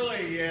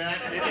early yet.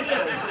 It is, it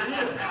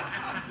is.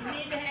 You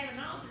need to have an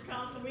altar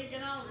call so we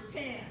can all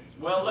repent.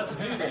 Well, let's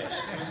do that.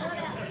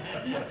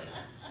 Yes.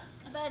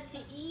 But to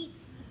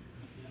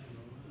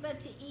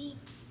eat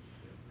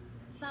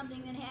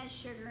something that has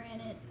sugar in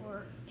it,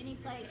 or any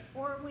place,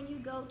 or when you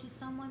go to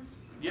someone's,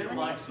 Get a when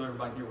mic they- so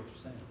everybody hear what you're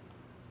saying.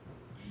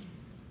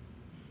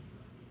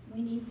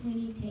 we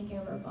need to take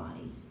care of our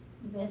bodies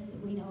the best that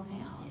we know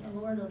how. And the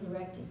Lord will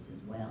direct us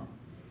as well.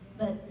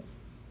 But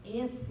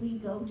if we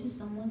go to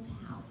someone's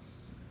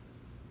house,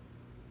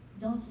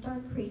 don't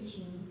start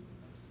preaching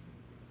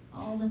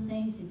all the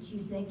things that you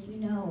think you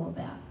know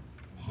about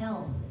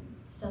health and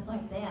stuff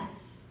like that.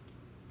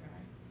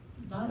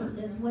 The Bible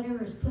says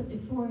whatever is put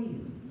before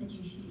you that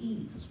you should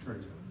eat. It's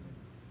true.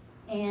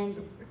 And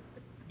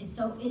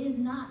so it is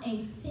not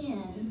a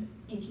sin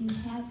if you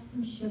have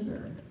some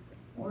sugar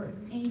or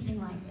anything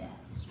like that.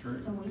 It's true.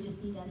 So we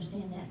just need to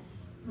understand that.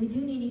 We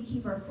do need to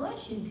keep our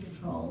flesh in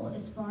control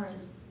as far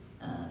as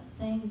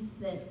things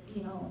that,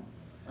 you know,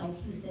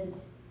 like he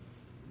says,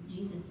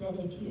 Jesus said,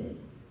 if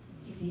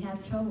you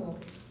have trouble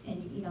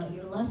and, you know,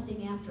 you're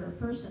lusting after a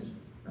person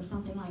or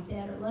something like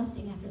that, or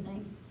lusting after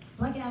things,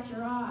 pluck out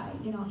your eye.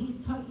 You know, he's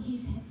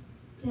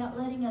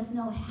letting us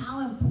know how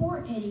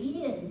important it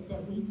is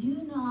that we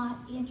do not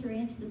enter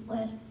into the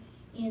flesh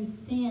in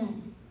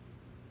sin.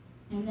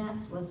 And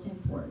that's what's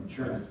important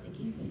for us to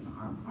keep in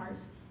our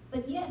hearts.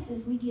 But yes,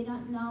 as we get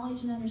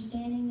knowledge and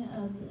understanding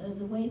of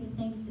the way that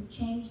things have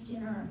changed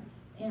in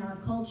our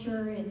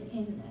culture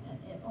and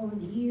over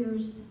the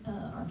years,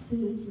 our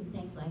foods and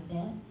things like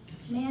that,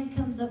 man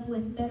comes up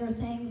with better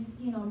things,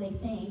 you know, they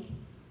think,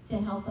 to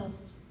help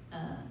us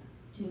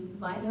to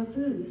buy their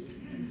foods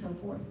and so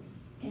forth.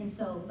 And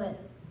so, but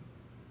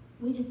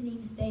we just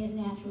need to stay as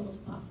natural as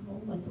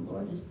possible, what the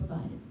Lord has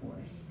provided for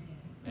us.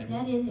 And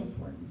that is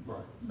important.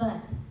 Right. But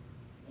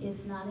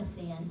it's not a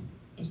sin.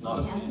 If It's not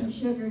you a have sin. some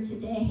sugar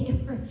today,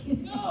 or if you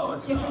No,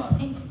 it's different not.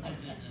 things like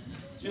that.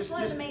 Just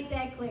wanted to make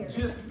that clear.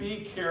 Just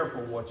be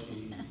careful what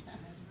you eat.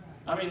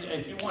 I mean,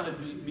 if you want to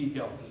be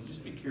healthy,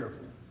 just be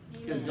careful.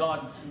 Because Amen.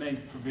 God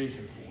made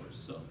provision for us.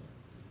 So,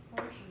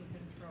 Portion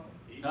control.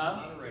 Eat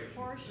Huh? moderation.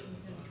 Portion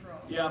control.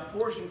 yeah,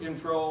 portion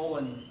control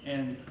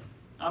and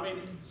I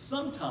mean,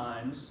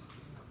 sometimes,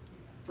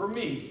 for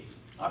me,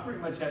 I pretty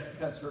much have to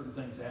cut certain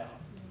things out.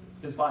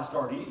 Because if I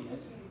start eating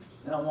it,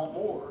 then I want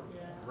more.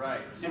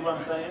 Right. See what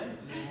I'm saying?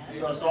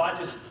 So I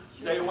just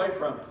stay away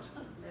from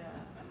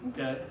it.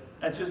 Okay?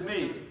 That's just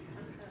me.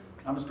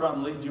 I'm just trying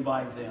to lead you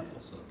by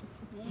example. So,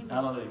 Amen.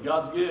 hallelujah.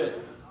 God's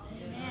good.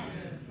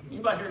 Amen.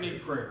 Anybody here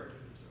need prayer?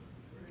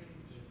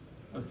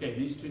 Okay,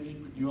 these two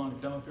need. You want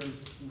to come up here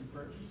and need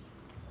prayer?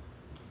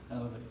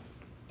 Hallelujah.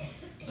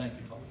 Thank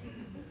you, Father.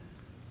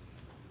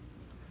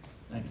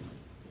 Thank you.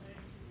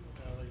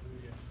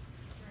 Hallelujah.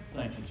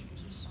 Thank you,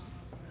 Jesus.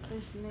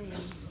 This name,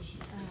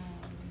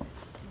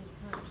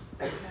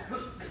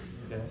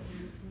 Okay.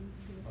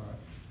 All right.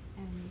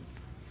 and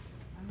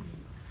I'm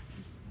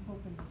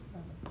hoping it's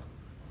not,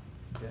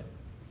 Okay.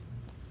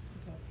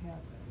 because I've had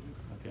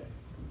those. Okay.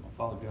 Well,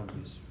 Father God,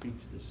 we speak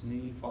to this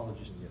knee. Father,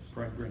 just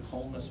pray, bring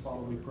wholeness,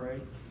 Father, we pray.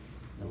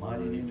 In the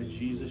mighty name of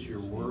Jesus, you're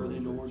worthy,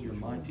 Lord. You're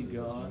mighty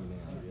God.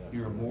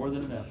 You're more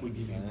than enough. We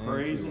give you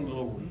praise and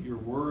glory. You're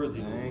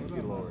worthy, Lord. Thank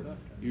you, Lord.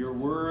 You're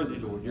worthy,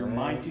 Lord. You're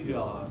mighty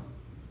God.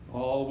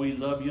 Oh, we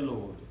love you,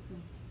 Lord.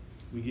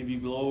 We give you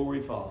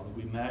glory, Father.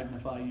 We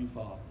magnify you,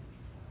 Father.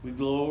 We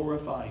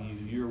glorify you.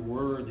 You're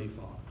worthy,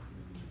 Father.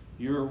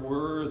 You're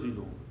worthy,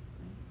 Lord.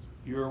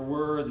 You're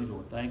worthy,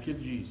 Lord. Thank you,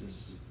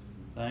 Jesus.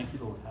 Thank you,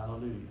 Lord.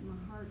 Hallelujah. My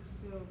heart's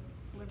still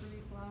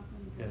flipperty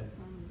flopping, Okay. but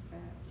son's back.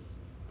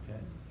 Okay.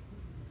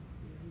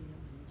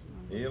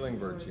 Healing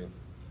virtue.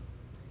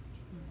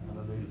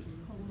 Hallelujah. Glory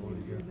to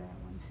Holding through God. that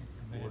one.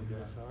 Lord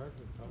God. His heart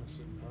and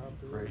function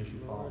properly. Praise you,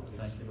 Father.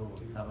 Thank you, Lord.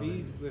 To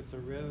Hallelujah. beat with the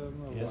rhythm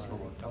of Yes, life.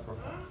 Lord. Help our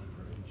Father.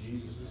 In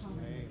Jesus'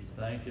 Name.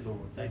 Thank you, Lord.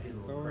 Thank you,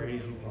 Lord.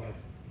 Praise you, Father.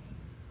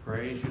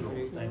 Praise you,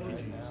 Lord. Thank you,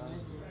 Jesus.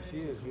 She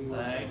is healed.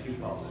 Thank you,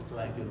 Father.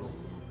 Thank you, Lord.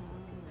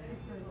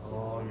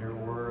 Oh, you're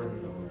worthy,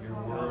 Lord.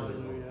 You're worthy,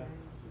 Lord.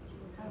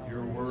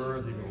 You're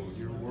worthy, Lord.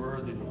 You're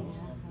worthy, Lord.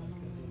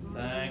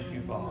 Thank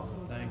you, Father.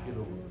 Thank you,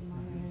 Lord.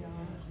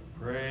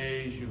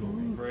 Praise you,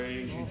 Lord.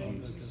 Praise you,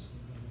 Jesus.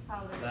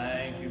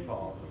 Thank you,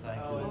 Father.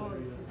 Thank you,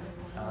 Lord.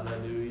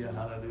 Hallelujah,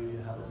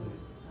 hallelujah, hallelujah.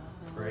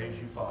 Praise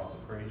you, Father.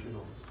 Praise you,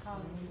 Lord.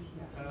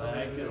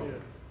 Thank you,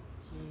 Lord.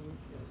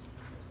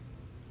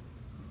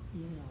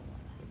 You know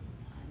what?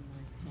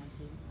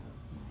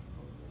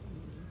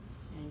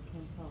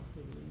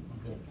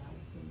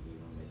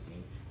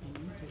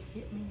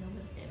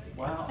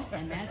 Wow.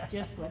 And that's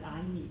just what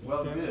I need.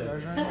 Well, good.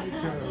 There's our need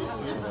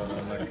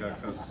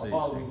to.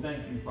 Father, we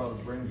thank you, Father,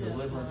 for bringing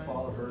deliverance,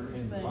 Father, her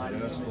in the mighty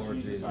name of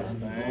Jesus. I give you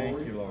Thank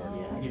glory. you, Lord.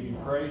 I give you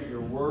praise.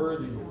 You're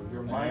worthy, Lord.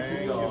 You're mighty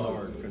Thank you, God.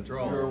 Lord.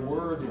 Control. You're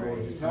worthy,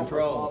 Lord. Just help us,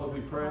 Control. Father,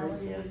 we pray.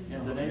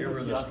 In the name Give her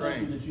of the Jesus, I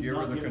thank you strength. that you've Give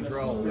her not the given us a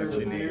control spirit that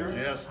she of fear, needs.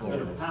 Yes, but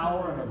Lord. of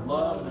power and of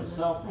love and of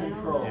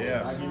self-control.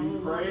 Yes. I give you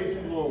praise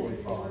and glory,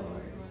 Father.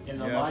 In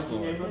the Yes, mighty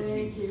Lord. name of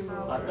Jesus.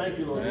 I thank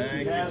you, Lord, that Thank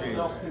she you, has Jesus.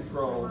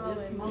 self-control.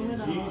 In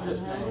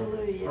Jesus'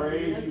 name.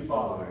 Praise you,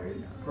 Father.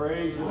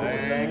 Praise you, Lord.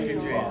 Thank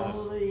you,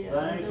 Father. Jesus.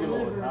 Thank you,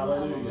 Lord.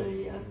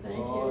 Hallelujah. Thank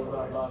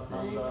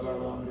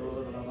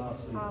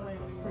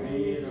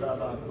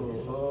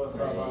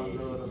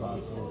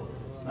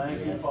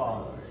you,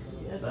 Father.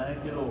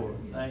 Thank you, Lord.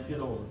 Thank you,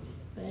 Lord.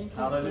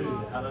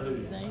 Hallelujah.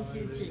 Hallelujah. Thank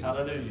you, Jesus.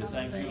 Hallelujah.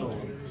 Thank you, Lord.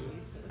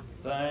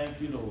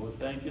 Thank you, Lord.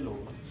 Thank you,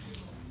 Lord.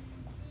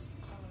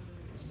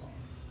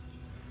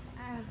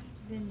 I've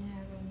been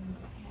having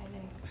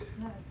headache,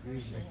 not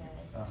pressure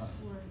headaches,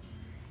 for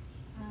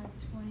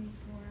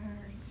 24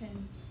 hours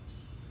and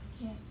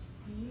can't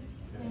sleep,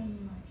 and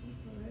my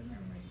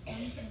equilibrium or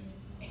something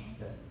is off.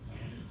 Okay.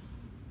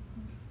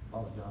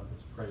 Father God,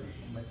 let's pray that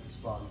you make this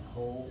body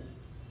whole.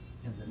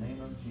 In the name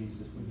of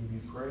Jesus, we give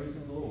you praise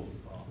and glory,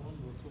 Father.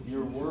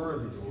 You're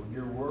worthy, Lord.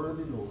 You're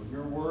worthy, Lord.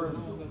 You're worthy,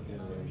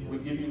 Lord. We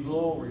give you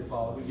glory,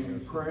 Father. We give you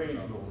praise,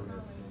 Lord.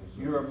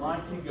 You're a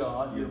mighty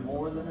God. You're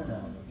more than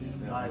enough.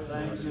 I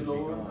thank you,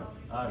 Lord.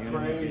 I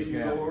praise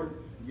you, Lord.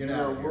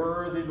 You're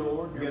worthy,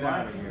 Lord. You're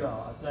mighty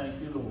God.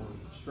 Thank you, Lord.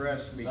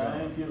 Stress be gone.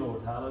 Thank you,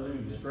 Lord.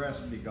 Hallelujah. Stress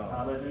be gone.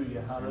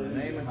 Hallelujah. Hallelujah. In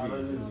the name of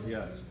Hallelujah. Jesus,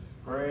 yes.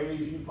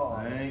 Praise you,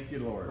 Father. Thank you,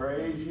 Lord.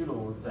 Praise you,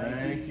 Lord.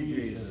 Thank you,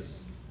 Jesus.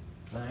 Jesus.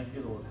 Thank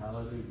you, Lord.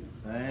 Hallelujah.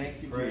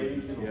 Thank you,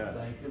 Praise Jesus. you, Lord. Yes.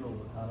 Thank you,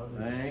 Lord.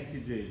 Hallelujah. Thank you,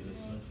 Jesus.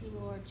 Thank you,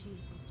 Lord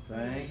Jesus.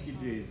 Thank you,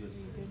 Jesus. For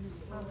your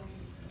goodness, Lord.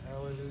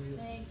 Hallelujah.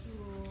 Thank you,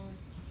 Lord.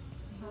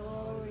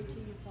 Glory to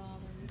you,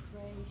 Father. We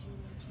praise you,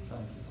 Lord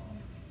Thank you, Jesus.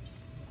 Father.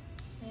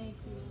 Thank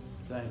you, Lord.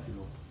 Thank you,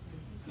 Lord.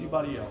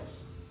 Anybody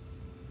else?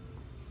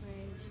 Praise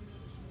you,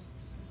 Lord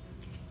Jesus.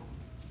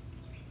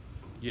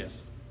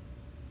 Yes.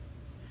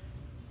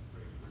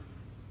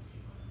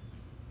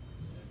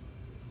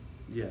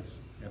 Yes,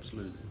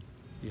 absolutely.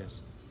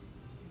 Yes.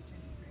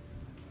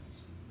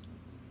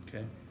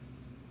 Okay.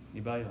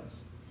 Anybody else?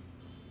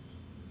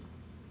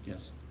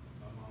 Yes.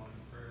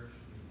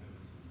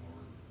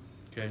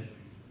 Okay.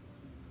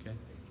 Okay.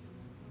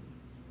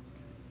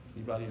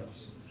 Anybody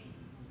else?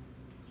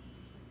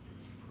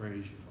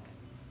 Praise you, Father.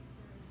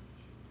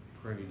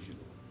 Praise you,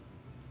 Lord.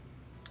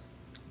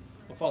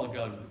 Well, Father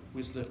God,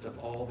 we just lift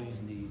up all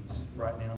these needs right now.